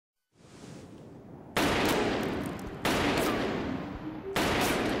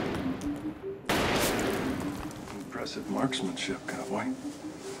impressive marksmanship, cowboy.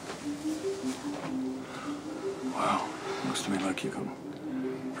 Wow, looks to me like you can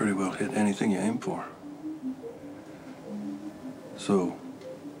pretty well hit anything you aim for. So,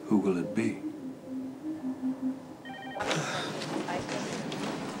 who will it be?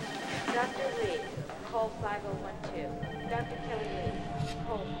 Dr. Lee, call 5012. Dr. Kelly Lee,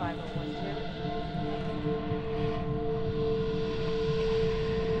 call 5012.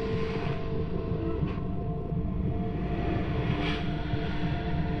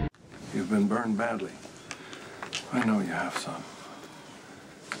 You've been burned badly. I know you have, son.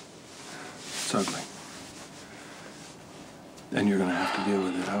 It's ugly. And you're gonna have to deal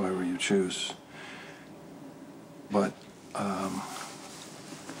with it however you choose. But, I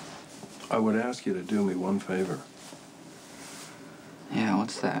would ask you to do me one favor. Yeah,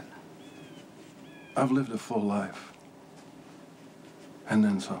 what's that? I've lived a full life. And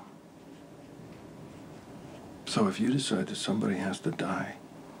then some. So if you decide that somebody has to die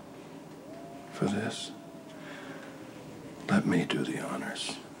for this, let me do the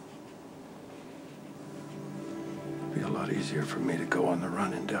honors. It'd be a lot easier for me to go on the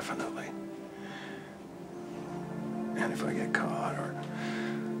run indefinitely. And if I get caught or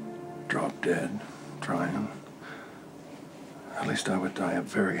drop dead trying, at least I would die a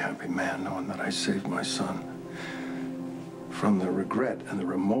very happy man knowing that I saved my son from the regret and the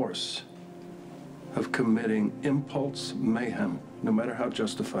remorse of committing impulse mayhem, no matter how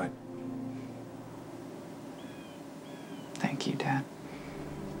justified. Thank you, Dad.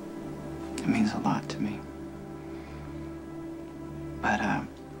 It means a lot to me. But, I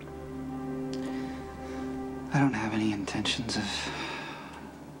don't have any intentions of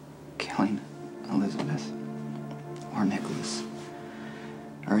killing Elizabeth or Nikolas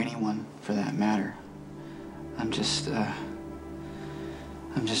or anyone for that matter. I'm just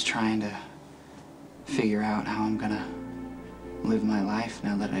trying to figure out how I'm gonna live my life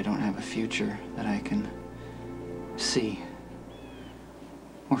now that I don't have a future that I can see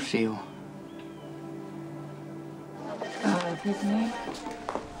or feel. Excuse me?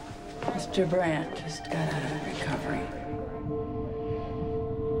 Mr. Brandt just got out of recovery.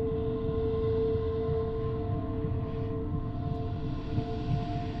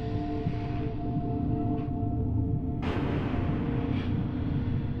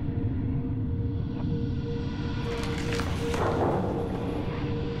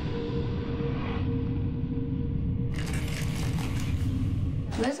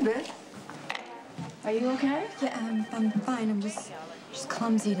 Elizabeth, are you okay? Yeah, I'm fine. I'm just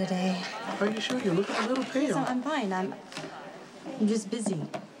clumsy today. Are you sure? You're looking a little pale. Yes, I'm fine. I'm just busy.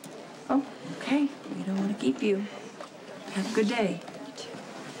 Oh, okay. We don't want to keep you. Have a good day.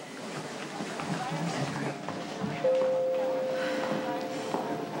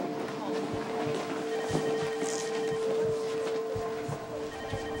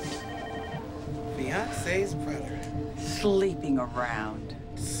 Fiance's brother. Sleeping around.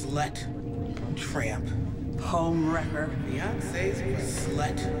 Slut. Tramp. Home wrecker. Fiance's brother.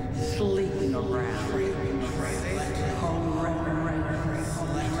 Slut. Sleeping around. Home wrecker.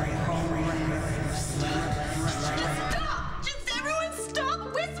 Stop! Just everyone stop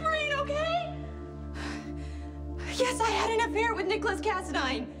whispering, okay? Yes, I had an affair with Nikolas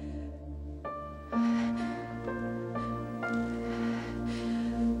Cassadine.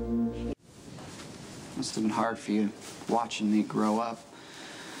 Must have been hard for you watching me grow up.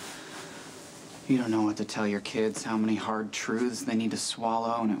 You don't know what to tell your kids, how many hard truths they need to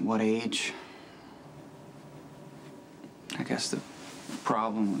swallow and at what age. I guess the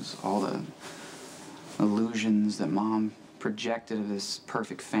problem was all the illusions that Mom projected of this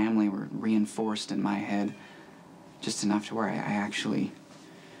perfect family were reinforced in my head just enough to where I actually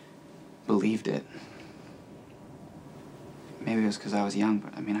believed it. Maybe it was because I was young,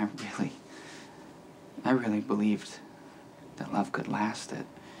 but I mean, I really believed that love could last, that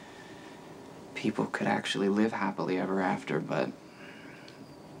people could actually live happily ever after, but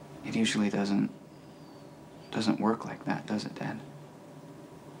it usually doesn't work like that, does it, Dad?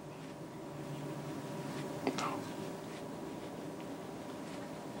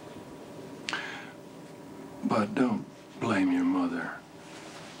 But don't blame your mother.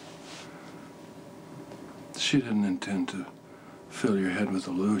 She didn't intend to fill your head with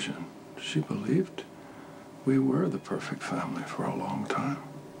illusion. She believed we were the perfect family for a long time.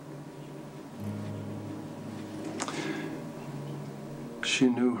 She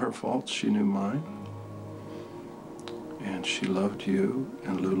knew her faults, she knew mine. And she loved you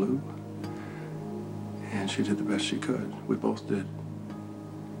and Lulu. And she did the best she could. We both did.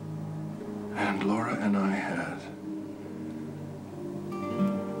 And Laura and I had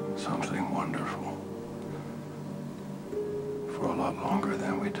something wonderful. for a lot longer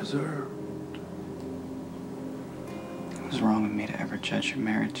than we deserved. It was wrong of me to ever judge your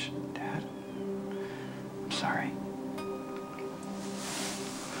marriage, Dad. I'm sorry.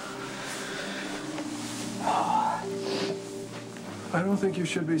 I don't think you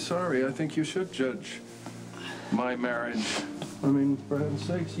should be sorry. I think you should judge my marriage. I mean, for heaven's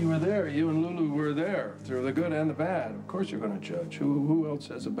sakes, you were there. You and Lulu were there through the good and the bad. Of course you're going to judge. Who else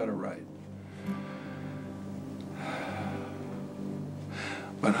has a better right?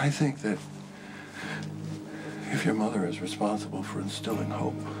 But I think that if your mother is responsible for instilling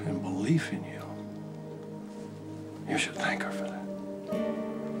hope and belief in you, you should thank her for that.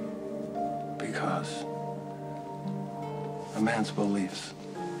 Because a man's beliefs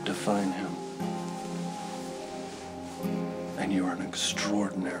define him. And you are an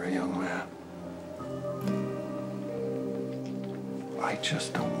extraordinary young man. I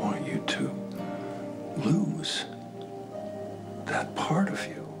just don't want you to lose that part of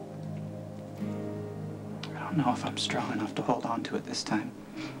you. I don't know if I'm strong enough to hold on to it this time.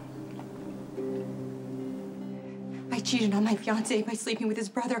 I cheated on my fiancé by sleeping with his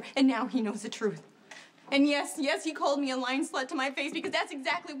brother, and now he knows the truth. And yes, he called me a lying slut to my face because that's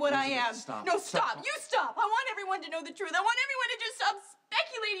exactly what I am. Stop. No, stop. You stop. I want everyone to know the truth. I want everyone to just stop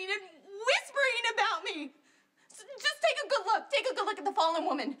speculating and whispering about me. Just take a good look. Take a good look at the fallen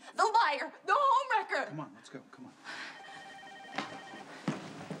woman, the liar, the homewrecker. Come on, let's go. Come on.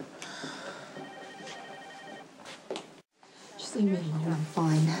 Just leave me alone. I'm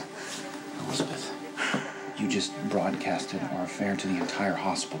fine. Elizabeth, you just broadcasted our affair to the entire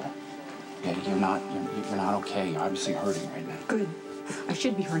hospital. Yeah, you're not okay. You're obviously hurting right now. Good. I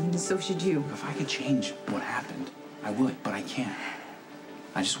should be hurting, and so should you. If I could change what happened, I would, but I can't.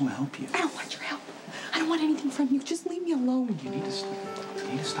 I just want to help you. I don't want your help. I don't want anything from you. Just leave me alone. You need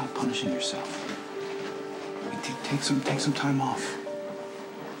to stop punishing yourself. I mean, take some time off.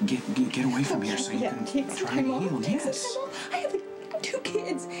 Get away from here so you can try to heal. Yes. I have like 2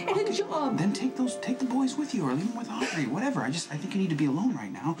 kids and a job. Then take the boys with you or leave them with Audrey, whatever. I think you need to be alone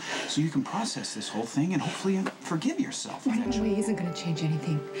right now so you can process this whole thing and hopefully forgive yourself. Running away isn't going to change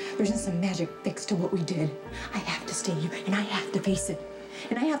anything. There isn't some magic fix to what we did. I have to stay here and I have to face it.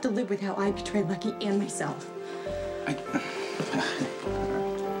 And I have to live with how I betrayed Lucky and myself.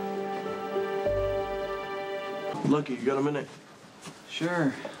 Lucky, you got a minute?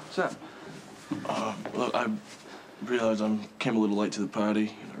 Sure. What's up? Look, I realize I came a little late to the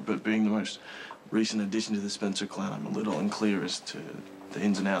party, but being the most recent addition to the Spencer clan, I'm a little unclear as to the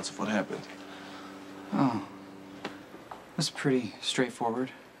ins and outs of what happened. Oh. That's pretty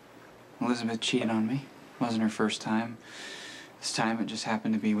straightforward. Elizabeth cheated on me. Wasn't her first time. This time it just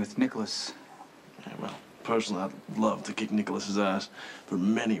happened to be with Nikolas. Yeah, well, personally, I'd love to kick Nikolas's ass for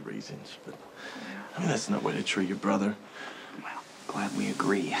many reasons, but I mean, that's no way to treat your brother. Well, glad we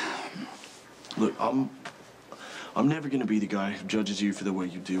agree. Look, I'm never going to be the guy who judges you for the way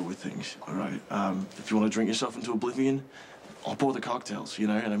you deal with things, all right? If you want to drink yourself into oblivion, I'll pour the cocktails, you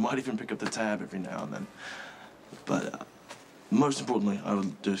know, and I might even pick up the tab every now and then. But most importantly, I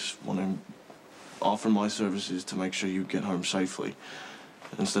would just want to offer my services to make sure you get home safely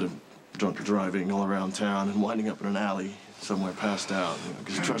instead of drunk driving all around town and winding up in an alley somewhere passed out,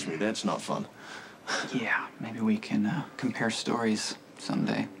 because trust me, that's not fun. Yeah, maybe we can compare stories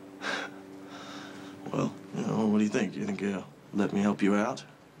someday. Well, you know, what do you think? You think you'll let me help you out?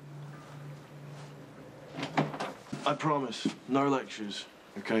 I promise, no lectures,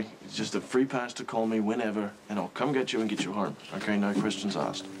 okay? It's just a free pass to call me whenever, and I'll come get you and get you home, okay? No questions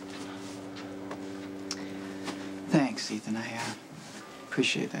asked. Thanks, Ethan. I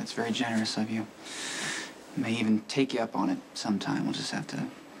appreciate that. It's very generous of you. I may even take you up on it sometime. We'll just have to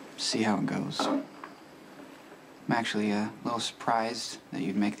see how it goes. I'm actually a little surprised that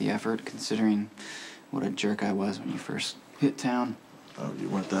you'd make the effort, considering what a jerk I was when you first hit town. Oh, you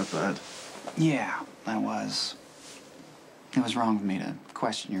weren't that bad? Yeah, I was. It was wrong of me to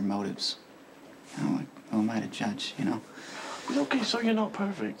question your motives. You know, like, who am I to judge, you know? Okay, so you're not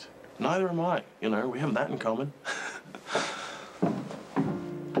perfect. Neither am I. You know, we have that in common.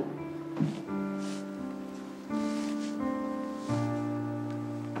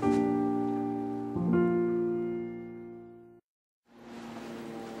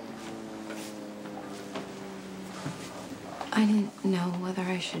 I didn't know whether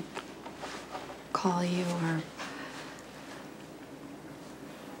I should call you or...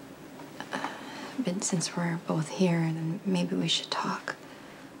 But since we're both here, then maybe we should talk.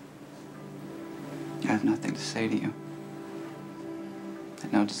 I have nothing to say to you. I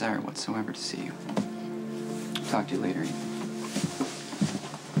have no desire whatsoever to see you. Talk to you later, Ethan.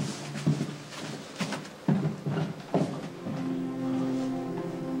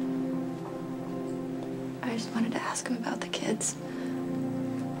 I just wanted to ask him about the kids.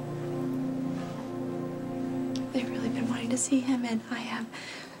 They've really been wanting to see him, and I have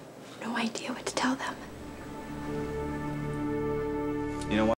no idea what to tell them. You know what?